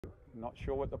Not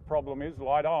sure what the problem is.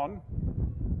 Light on.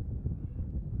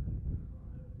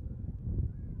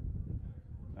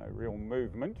 No real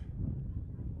movement.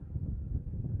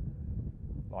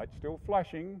 Light still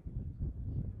flashing.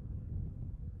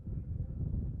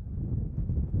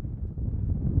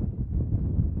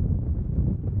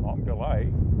 Long delay.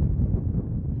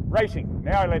 Racing.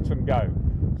 Now he lets them go.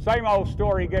 Same old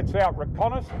story, gets out.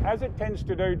 Reconnaissance, as it tends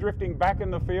to do, drifting back in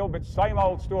the field, but same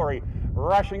old story.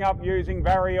 Rushing up using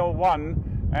barrier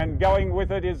 1, and going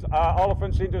with it is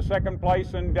Oliphants into second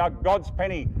place, and God's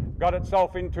Penny got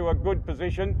itself into a good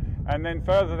position. And then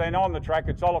further then on the track,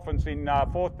 it's Oliphants in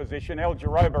 4th position. El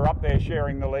Jaroba up there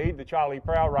sharing the lead, the Charlie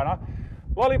Prow runner.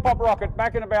 Lollipop Rocket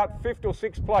back in about 5th or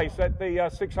 6th place at the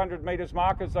 600 metres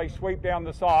mark as they sweep down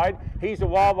the side. He's a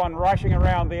wild one rushing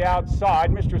around the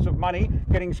outside. Mistress of Money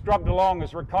getting scrubbed along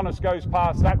as Reconnaissance goes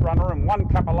past that runner, and one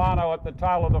Capilano at the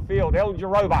tail of the field. El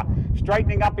Jaroba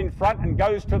straightening up in front and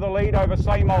goes to the lead over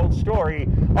Same Old Story.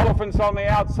 Oliphants on the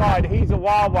outside. He's a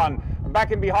wild one.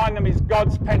 Back in behind them is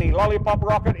God's Penny. Lollipop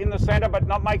Rocket in the centre, but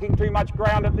not making too much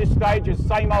ground at this stage as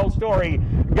Same Old Story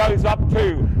goes up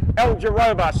to El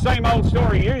Jaroba. Same Old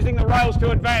Story using the rails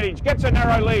to advantage. Gets a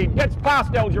narrow lead. Gets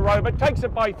past El Jaroba. Takes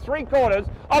it by 3/4.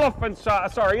 Oliphants,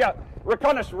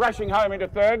 Reconnaissance rushing home into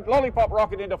 3rd. Lollipop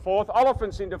Rocket into 4th.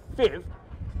 Oliphants into 5th.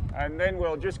 And then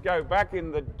we'll just go back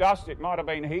in the dust. It might have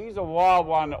been He's a Wild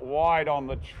One wide on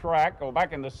the track, or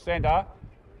back in the centre.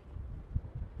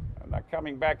 And they're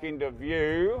coming back into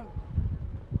view.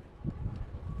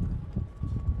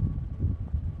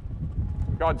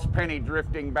 God's Penny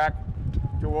drifting back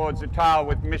towards the tail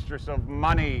with Mistress of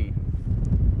Money.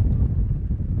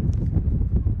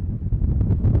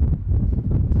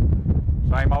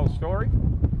 Same Old Story.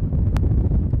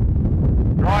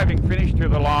 Driving finish to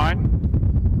the line.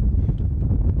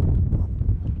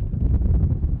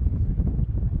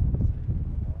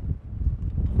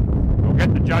 We'll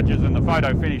get the judges and the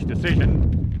photo finish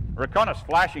decision. Reconnaissance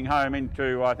flashing home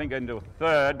into, I think, into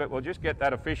 3rd, but we'll just get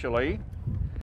that officially.